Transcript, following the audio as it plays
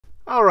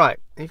All right,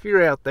 if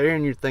you're out there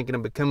and you're thinking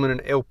of becoming an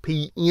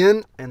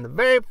LPN, and the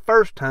very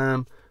first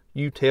time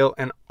you tell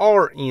an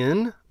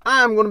RN,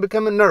 I'm going to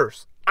become a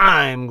nurse,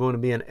 I'm going to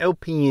be an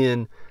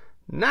LPN,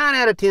 9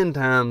 out of 10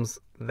 times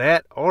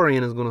that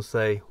RN is going to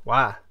say,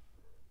 why?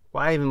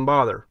 Why even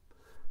bother?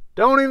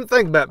 Don't even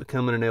think about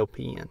becoming an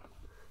LPN.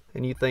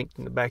 And you think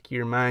in the back of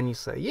your mind, you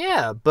say,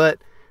 yeah, but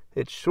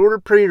it's shorter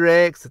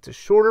prereqs, it's a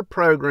shorter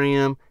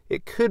program,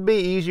 it could be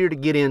easier to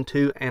get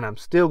into, and I'm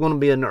still going to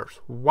be a nurse.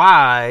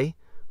 Why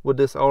would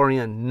this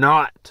RN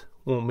not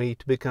want me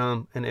to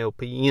become an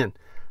LPN?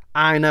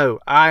 I know,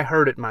 I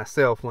heard it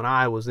myself when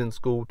I was in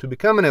school to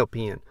become an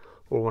LPN,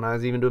 or when I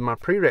was even doing my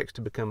prereqs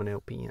to become an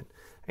LPN.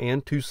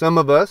 And to some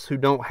of us who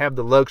don't have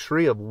the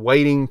luxury of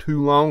waiting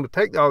too long to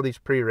take all these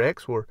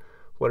prereqs, or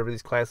whatever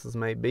these classes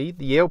may be,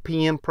 the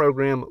LPN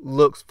program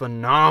looks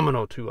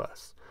phenomenal to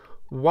us.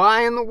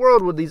 Why in the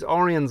world would these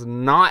RNs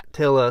not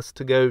tell us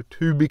to go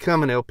to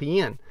become an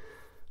LPN?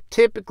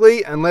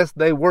 Typically, unless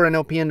they were an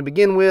LPN to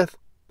begin with,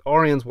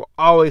 RNs will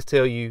always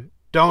tell you,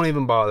 don't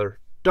even bother,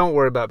 don't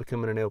worry about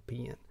becoming an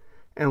LPN.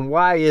 And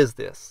why is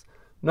this?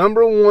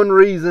 Number one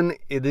reason,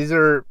 these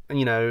are,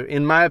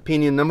 in my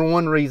opinion, number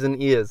one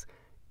reason is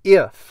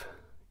if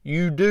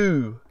you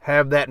do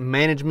have that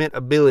management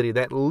ability,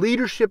 that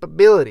leadership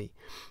ability,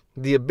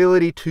 the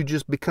ability to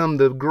just become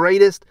the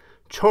greatest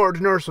charge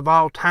nurse of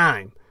all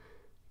time,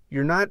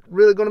 you're not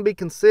really going to be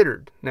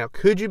considered. Now,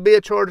 could you be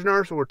a charge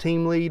nurse or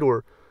team lead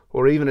or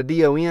even a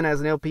DON as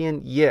an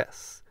LPN?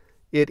 Yes,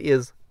 it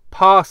is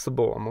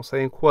possible. I'm going to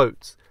say in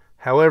quotes.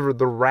 However,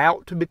 the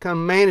route to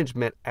become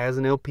management as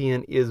an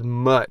LPN is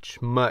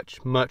much,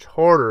 much, much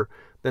harder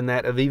than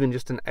that of even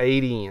just an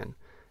ADN.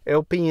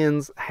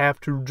 LPNs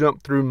have to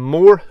jump through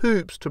more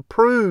hoops to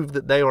prove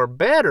that they are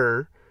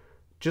better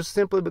just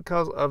simply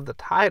because of the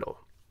title.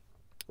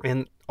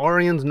 And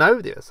RNs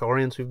know this.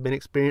 RNs who've been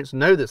experienced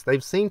know this.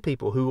 They've seen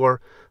people who are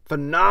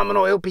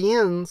phenomenal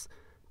LPNs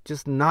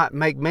just not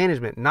make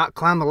management, not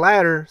climb the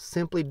ladder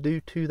simply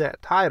due to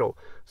that title.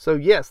 So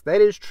yes,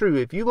 that is true.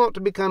 If you want to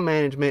become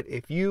management,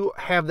 if you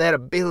have that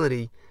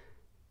ability,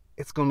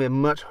 it's going to be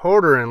much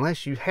harder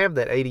unless you have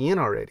that ADN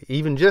already,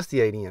 even just the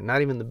ADN,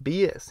 not even the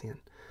BSN.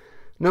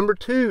 Number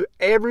two,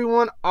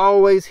 everyone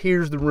always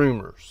hears the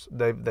rumors.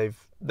 They've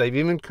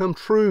even come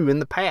true in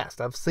the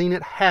past. I've seen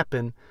it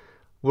happen.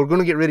 We're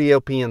going to get rid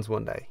of LPNs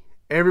one day.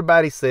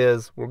 Everybody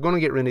says we're going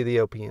to get rid of the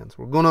LPNs.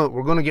 We're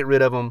going to get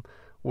rid of them.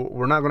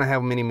 We're not going to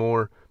have them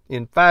anymore.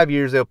 In 5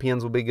 years,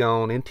 LPNs will be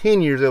gone. In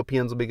 10 years,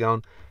 LPNs will be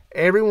gone.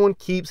 Everyone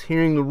keeps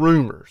hearing the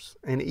rumors.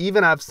 And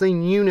even I've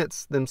seen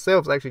units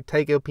themselves actually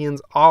take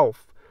LPNs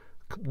off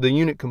the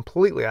unit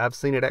completely. I've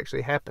seen it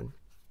actually happen.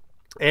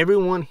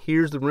 Everyone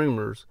hears the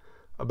rumors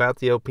about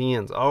the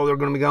LPNs. Oh, they're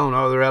going to be gone.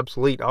 Oh, they're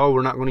obsolete. Oh,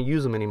 we're not going to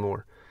use them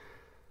anymore.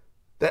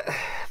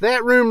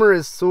 That rumor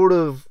is sort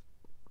of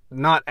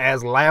not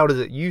as loud as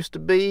it used to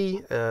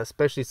be,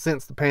 especially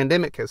since the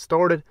pandemic has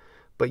started.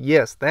 But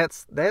yes,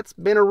 that's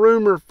been a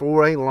rumor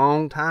for a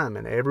long time,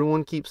 and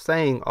everyone keeps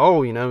saying,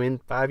 oh, in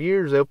 5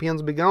 years, LPNs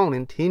will be gone.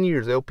 In 10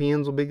 years,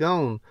 LPNs will be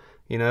gone.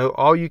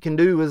 All you can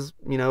do is,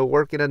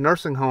 work at a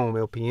nursing home,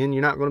 LPN.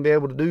 You're not going to be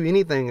able to do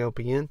anything,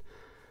 LPN.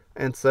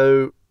 And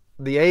so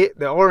the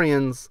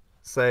RNs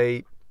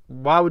say,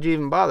 why would you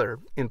even bother?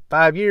 In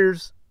 5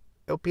 years,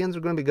 LPNs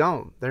are going to be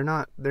gone. They're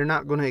not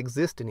going to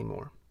exist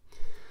anymore.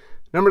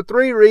 Number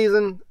three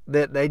reason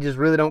that they just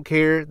really don't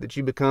care that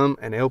you become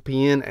an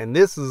LPN, and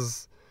this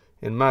is,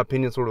 in my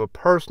opinion, sort of a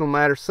personal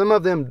matter. Some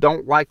of them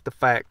don't like the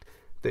fact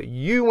that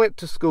you went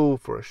to school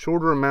for a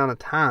shorter amount of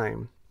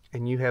time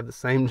and you have the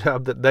same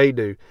job that they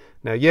do.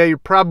 Now, yeah, you're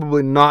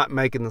probably not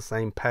making the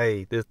same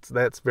pay.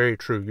 That's very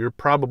true. You're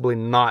probably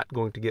not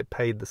going to get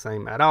paid the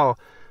same at all.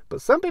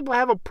 But some people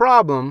have a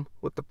problem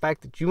with the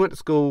fact that you went to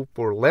school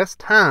for less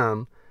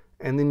time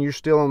and then you're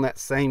still on that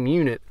same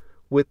unit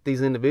with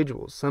these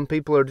individuals. Some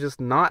people are just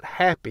not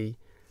happy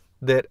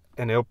that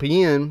an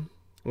LPN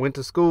went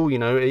to school,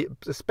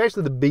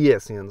 especially the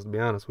BSNs, to be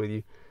honest with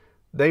you.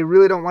 They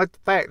really don't like the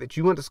fact that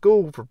you went to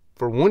school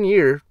for 1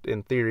 year,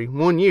 in theory,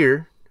 1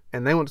 year,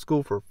 and they went to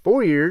school for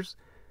 4 years,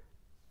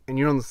 and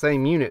you're on the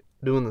same unit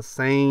doing the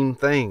same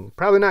thing.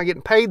 Probably not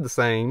getting paid the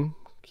same,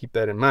 keep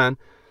that in mind,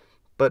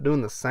 but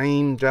doing the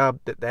same job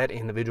that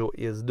individual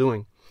is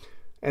doing.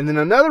 And then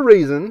another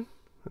reason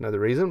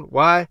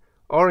why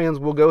RNs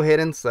will go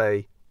ahead and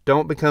say,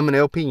 don't become an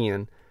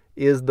LPN,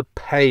 is the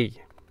pay.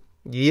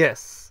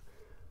 Yes,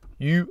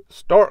 you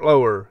start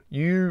lower.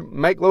 You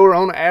make lower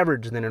on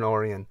average than an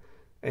RN.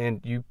 And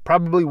you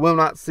probably will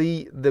not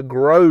see the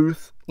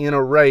growth in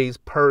a raise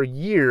per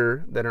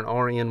year that an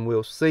RN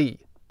will see.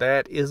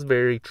 That is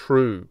very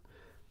true.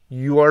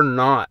 You are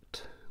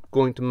not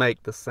going to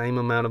make the same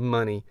amount of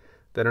money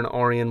that an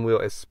RN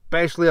will,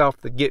 especially off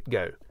the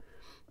get-go.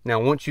 Now,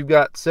 once you've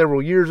got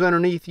several years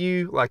underneath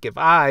you, like if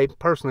I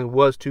personally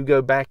was to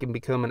go back and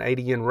become an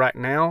ADN right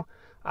now,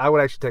 I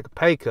would actually take a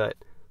pay cut.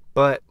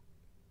 But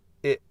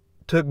it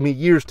took me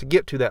years to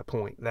get to that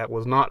point. That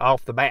was not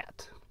off the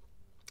bat.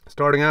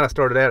 Starting out, I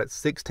started out at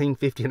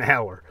 $16.50 an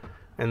hour,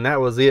 and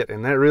that was it.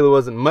 And that really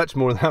wasn't much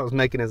more than I was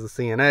making as a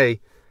CNA.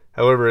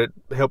 However, it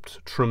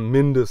helped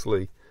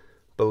tremendously,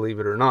 believe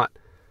it or not.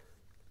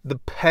 The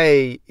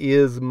pay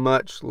is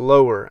much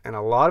lower, and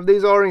a lot of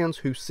these RNs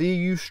who see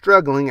you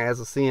struggling as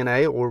a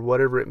CNA or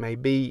whatever it may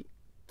be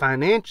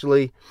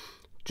financially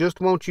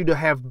just want you to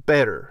have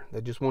better.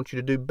 They just want you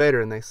to do better,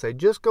 and they say,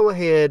 just go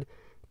ahead,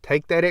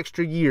 take that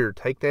extra year,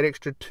 take that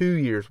extra 2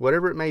 years,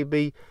 whatever it may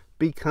be,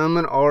 become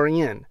an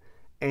RN.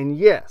 And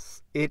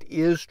yes, it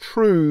is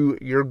true,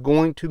 you're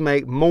going to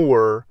make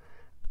more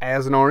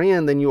as an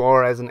RN than you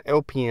are as an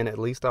LPN, at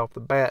least off the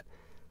bat.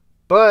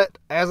 But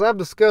as I've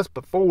discussed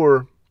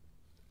before,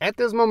 at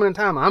this moment in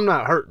time, I'm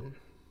not hurting.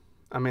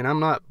 I mean, I'm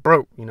not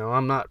broke,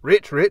 I'm not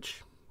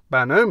rich.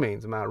 By no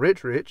means am I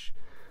rich.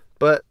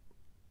 But,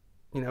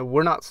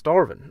 we're not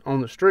starving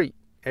on the street.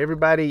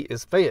 Everybody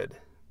is fed.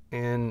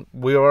 And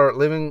we are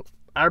living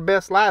our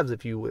best lives,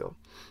 if you will,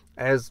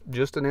 as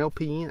just an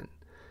LPN.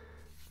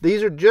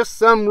 These are just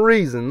some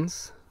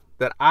reasons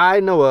that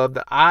I know of,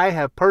 that I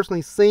have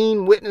personally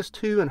seen, witnessed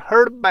to, and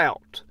heard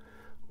about,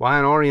 why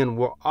an RN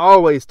will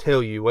always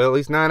tell you, well, at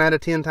least 9 out of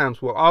 10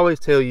 times, will always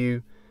tell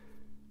you,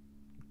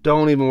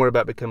 don't even worry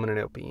about becoming an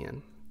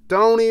LPN.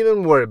 Don't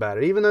even worry about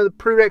it. Even though the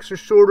prereqs are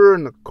shorter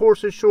and the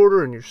course is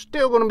shorter and you're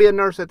still going to be a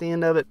nurse at the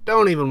end of it,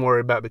 don't even worry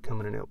about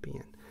becoming an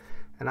LPN.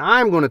 And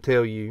I'm going to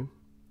tell you,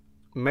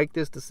 make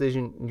this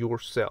decision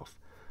yourself.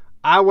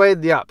 I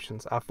weighed the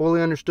options. I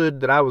fully understood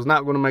that I was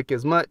not going to make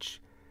as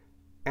much,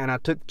 and I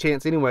took the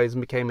chance anyways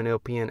and became an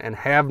LPN and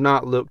have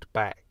not looked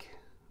back.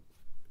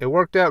 It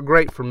worked out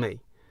great for me.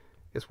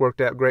 It's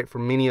worked out great for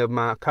many of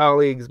my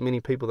colleagues,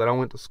 many people that I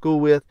went to school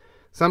with.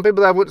 Some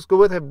people that I went to school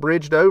with have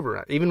bridged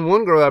over. Even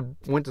one girl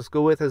I went to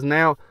school with is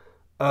now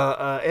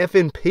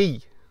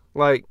FNP.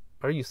 Like,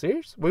 are you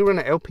serious? We were in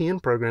an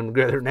LPN program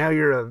together. Now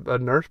you're a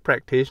nurse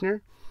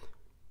practitioner?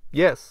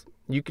 Yes,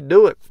 you can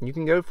do it. You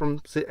can go from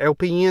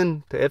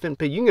LPN to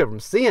FNP. You can go from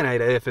CNA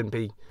to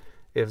FNP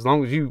as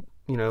long as you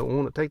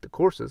want to take the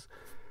courses.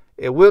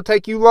 It will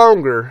take you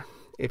longer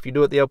if you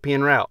do it the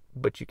LPN route,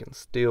 but you can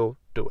still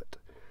do it.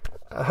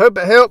 I hope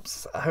it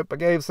helps. I hope I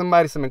gave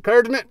somebody some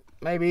encouragement.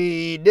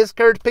 Maybe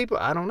discourage people.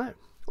 I don't know.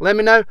 Let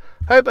me know.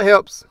 Hope it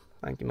helps.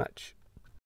 Thank you much.